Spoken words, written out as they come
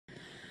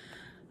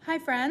Hi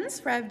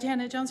friends, Rev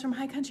Janet Jones from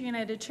High Country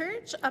United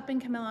Church up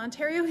in Camilla,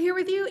 Ontario, here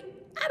with you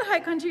at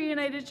High Country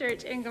United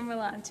Church in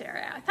Camilla,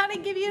 Ontario. I thought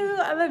I'd give you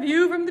a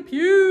view from the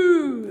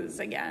pews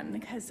again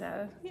because,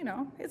 you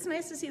know, it's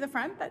nice to see the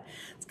front, but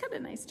it's kind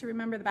of nice to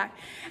remember the back.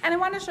 And I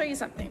want to show you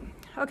something.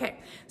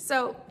 Okay,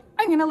 so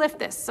I'm going to lift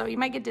this so you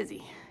might get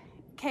dizzy.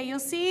 Okay, you'll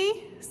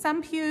see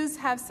some pews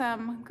have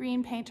some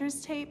green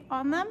painter's tape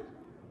on them.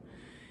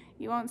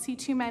 You won't see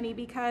too many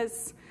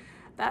because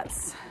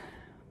that's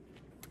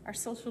our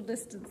social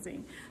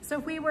distancing. So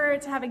if we were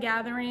to have a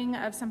gathering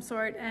of some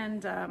sort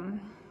and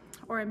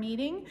or a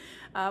meeting,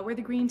 where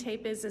the green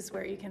tape is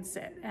where you can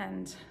sit.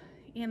 And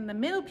in the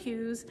middle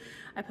pews,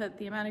 I put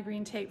the amount of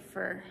green tape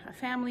for a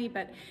family,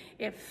 but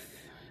if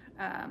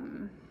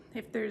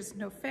there's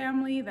no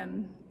family,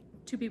 then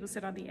two people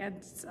sit on the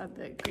ends of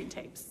the green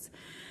tapes.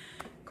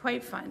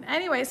 Quite fun.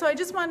 Anyway, so I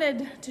just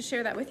wanted to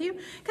share that with you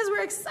because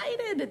we're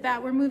excited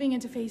that we're moving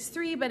into phase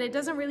 3, but it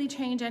doesn't really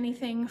change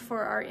anything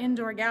for our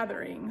indoor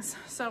gatherings.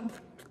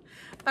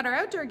 But our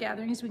outdoor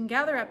gatherings, we can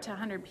gather up to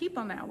 100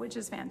 people now, which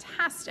is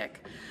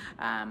fantastic.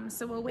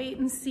 So we'll wait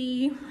and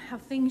see how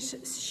things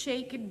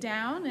shake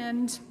down,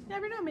 and you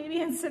never know,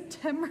 maybe in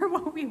September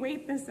while we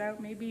wait this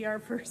out, maybe our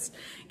first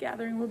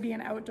gathering will be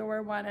an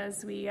outdoor one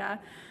as we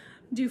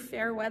do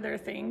fair weather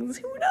things.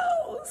 Who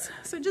knows?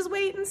 So just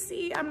wait and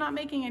see. I'm not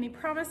making any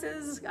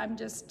promises. I'm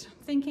just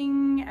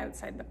thinking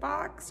outside the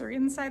box or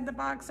inside the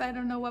box. I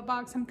don't know what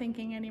box I'm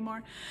thinking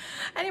anymore.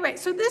 Anyway,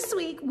 so this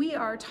week we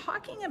are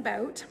talking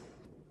about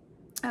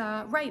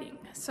writing.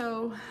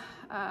 So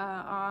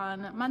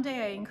on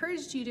Monday, I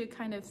encouraged you to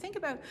kind of think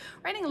about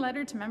writing a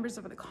letter to members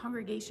of the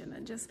congregation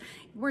and just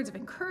words of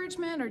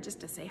encouragement or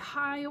just to say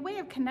hi, a way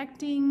of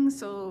connecting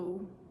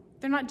so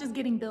they're not just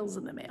getting bills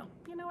in the mail.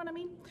 You know what I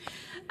mean?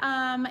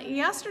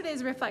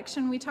 Yesterday's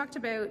reflection, we talked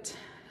about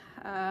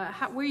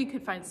where you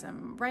could find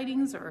some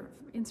writings or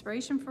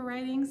inspiration for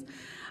writings.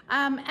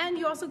 And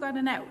you also got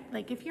an out.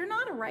 Like if you're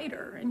not a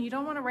writer and you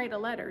don't want to write a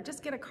letter,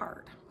 just get a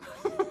card.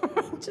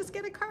 Just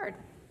get a card.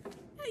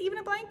 Even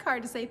a blank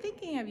card to say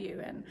thinking of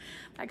you and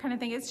that kind of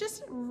thing. It's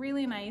just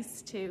really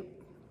nice to,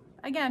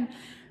 again,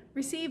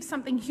 receive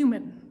something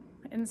human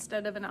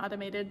instead of an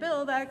automated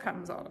bill that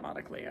comes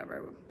automatically every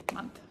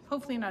month.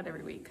 Hopefully not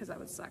every week, because that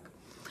would suck.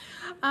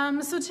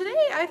 So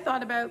today I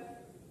thought about,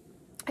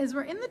 as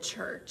we're in the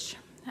church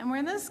and we're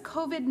in this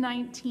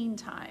COVID-19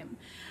 time,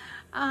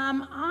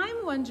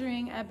 I'm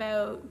wondering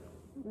about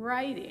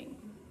writing.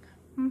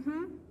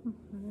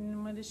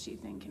 What is she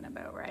thinking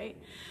about, right?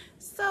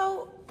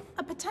 So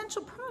a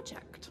potential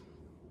project.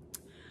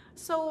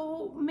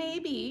 So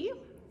maybe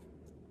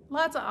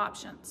lots of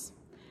options.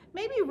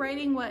 Maybe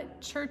writing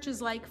what church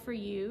is like for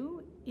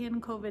you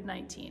in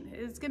COVID-19.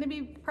 It's going to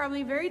be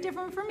probably very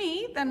different for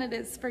me than it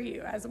is for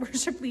you as a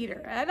worship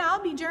leader. And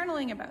I'll be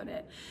journaling about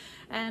it.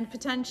 And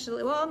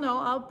potentially, well, no,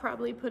 I'll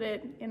probably put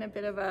it in a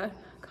bit of a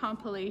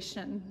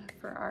compilation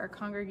for our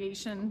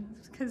congregation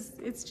because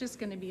it's just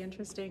going to be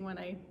interesting when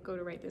I go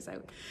to write this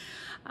out.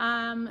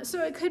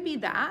 So it could be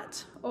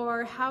that,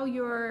 or how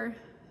your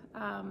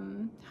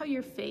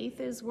faith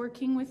is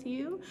working with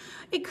you.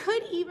 It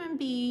could even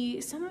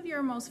be some of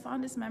your most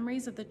fondest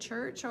memories of the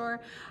church, or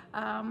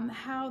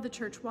how the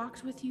church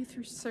walked with you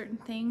through certain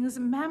things,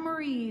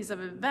 memories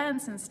of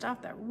events and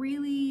stuff that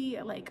really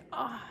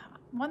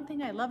one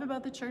thing I love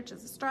about the church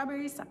is the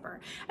strawberry supper.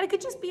 And it could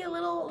just be a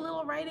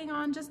little writing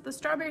on just the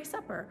strawberry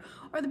supper,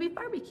 or the beef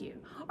barbecue,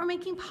 or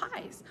making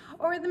pies,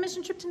 or the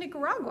mission trip to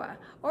Nicaragua,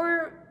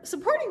 or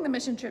supporting the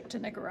mission trip to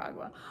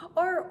Nicaragua,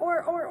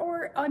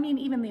 or I mean,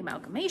 even the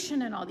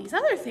amalgamation and all these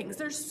other things.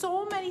 There's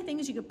so many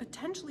things you could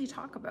potentially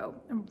talk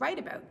about and write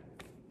about.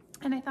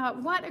 And I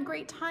thought, what a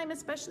great time,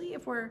 especially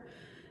if we're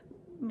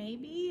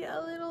maybe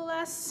a little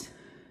less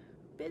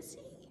busy.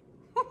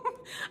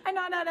 I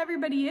know not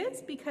everybody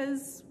is,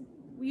 because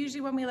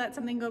usually when we let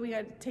something go, we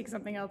got to take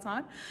something else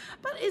on.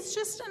 But it's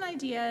just an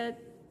idea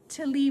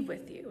to leave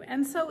with you.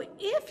 And so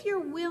if you're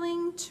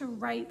willing to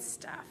write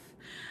stuff,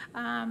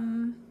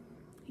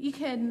 you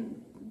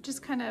can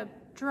just kind of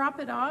drop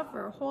it off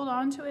or hold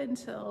on to it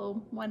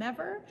until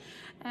whenever.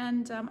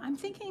 And I'm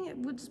thinking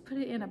we'll just put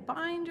it in a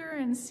binder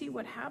and see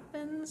what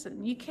happens.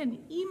 And you can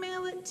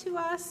email it to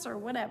us or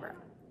whatever.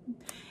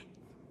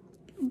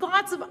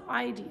 Lots of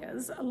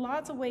ideas,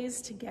 lots of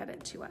ways to get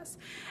it to us.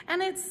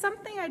 And it's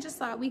something I just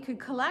thought we could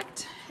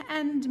collect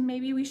and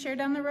maybe we share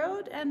down the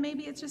road, and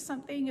maybe it's just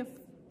something, if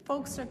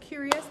folks are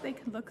curious, they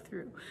can look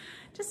through.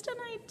 Just an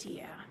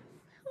idea.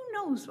 Who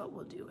knows what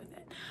we'll do with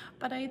it?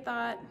 But I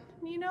thought,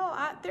 you know,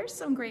 there's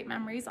some great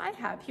memories I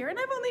have here, and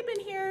I've only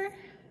been here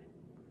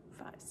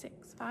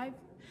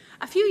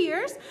a few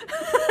years.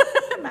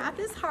 Math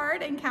is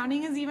hard and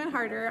counting is even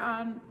harder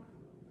on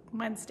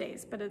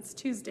Wednesdays, but it's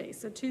Tuesday.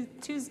 So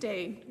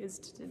Tuesday is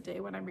today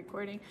when I'm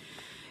recording.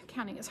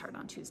 Counting is hard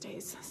on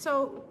Tuesdays.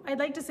 So I'd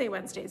like to say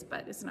Wednesdays,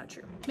 but it's not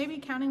true. Maybe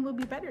counting will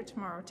be better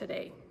tomorrow,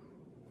 today.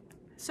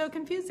 So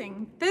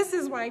confusing. This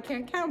is why I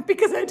can't count,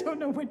 because I don't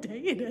know what day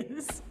it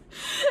is.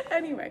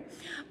 Anyway,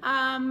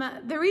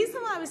 the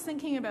reason why I was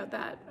thinking about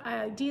that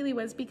ideally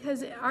was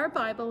because our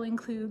Bible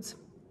includes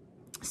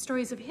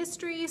stories of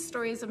history,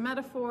 stories of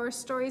metaphor,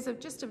 stories of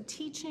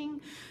teaching,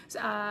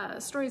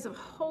 stories of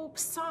hope,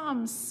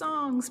 psalms,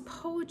 songs,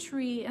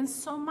 poetry, and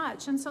so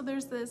much. And so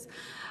there's this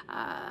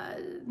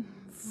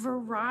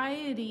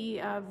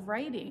variety of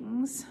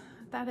writings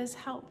that has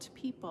helped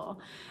people.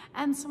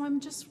 And so I'm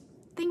just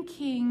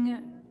thinking,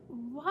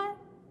 what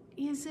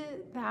is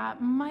it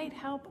that might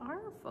help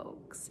our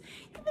folks,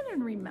 even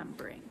in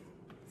remembering?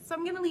 So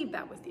I'm going to leave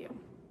that with you.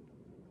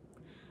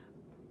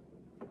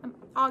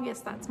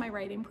 August, that's my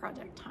writing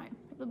project time.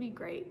 It'll be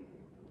great.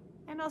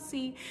 And I'll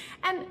see.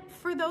 And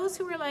for those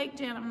who are like,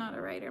 Jan, I'm not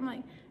a writer, I'm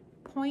like,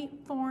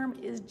 point form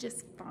is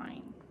just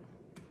fine.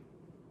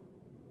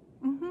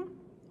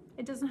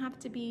 It doesn't have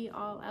to be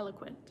all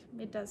eloquent.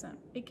 It doesn't.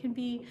 It can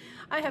be,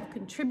 I have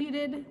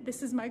contributed,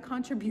 this is my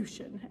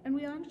contribution. And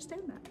we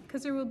understand that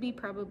because there will be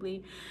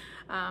probably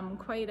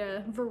quite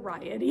a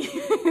variety.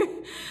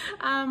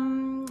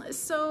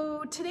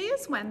 So today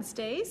is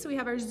Wednesday, so we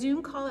have our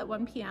Zoom call at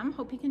 1 p.m.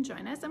 Hope you can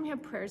join us. And we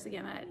have prayers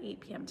again at 8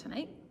 p.m.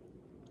 tonight.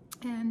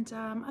 And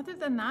other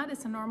than that,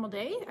 it's a normal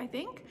day, I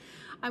think.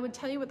 I would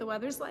tell you what the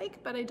weather's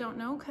like, but I don't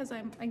know because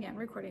I'm, again,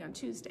 recording on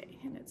Tuesday,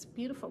 and it's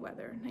beautiful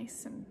weather,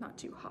 nice and not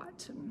too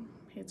hot, and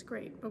it's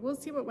great. But we'll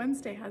see what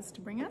Wednesday has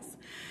to bring us.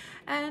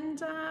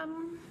 And I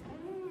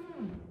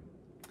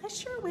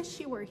sure wish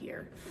you were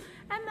here.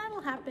 And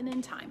that'll happen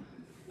in time.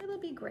 It'll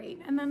be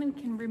great. And then we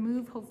can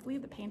remove, hopefully,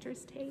 the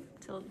painter's tape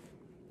so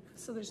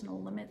there's no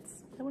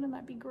limits. Wouldn't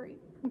that be great?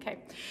 Okay.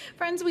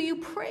 Friends, will you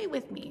pray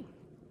with me?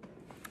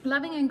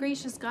 Loving and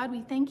gracious God,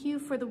 we thank you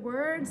for the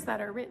words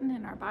that are written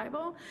in our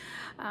Bible,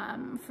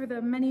 for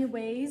the many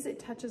ways it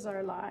touches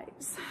our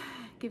lives,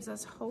 gives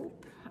us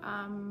hope,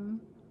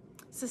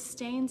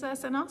 sustains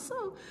us, and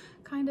also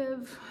kind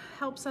of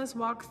helps us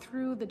walk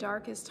through the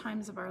darkest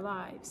times of our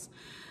lives.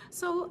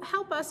 So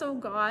help us, oh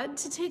God,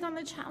 to take on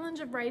the challenge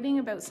of writing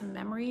about some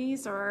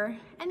memories or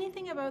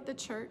anything about the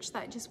church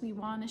that just we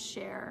want to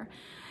share.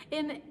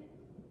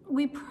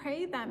 We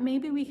pray that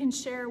maybe we can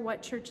share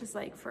what church is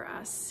like for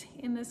us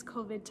in this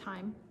COVID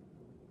time,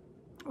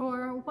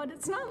 or what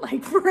it's not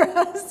like for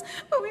us,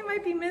 what we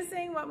might be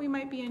missing, what we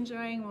might be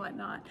enjoying,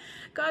 whatnot.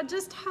 God,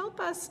 just help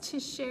us to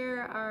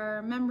share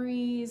our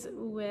memories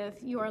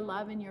with your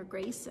love and your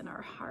grace in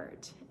our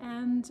heart,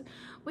 and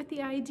with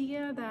the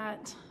idea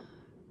that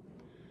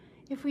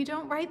if we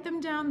don't write them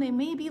down, they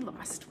may be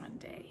lost one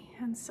day.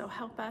 And so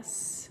help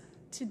us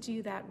to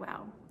do that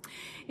well.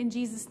 In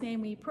Jesus' name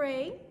we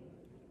pray.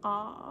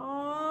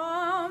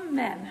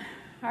 Amen.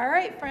 All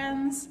right,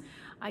 friends.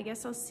 I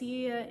guess I'll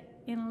see you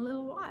in a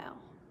little while.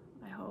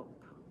 I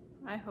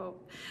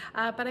hope.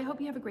 But I hope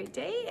you have a great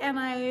day, and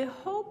I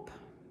hope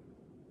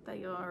that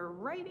you're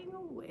writing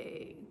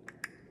away.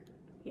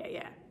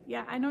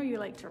 Yeah, I know you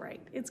like to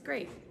write. It's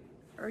great.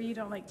 Or you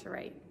don't like to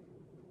write.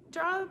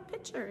 Draw a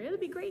picture. It'll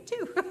be great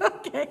too.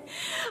 Okay.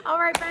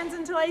 All right, friends,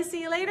 until I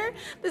see you later,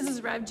 this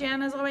is Rev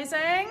Jan, as always,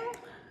 saying,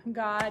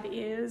 God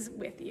is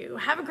with you.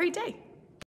 Have a great day.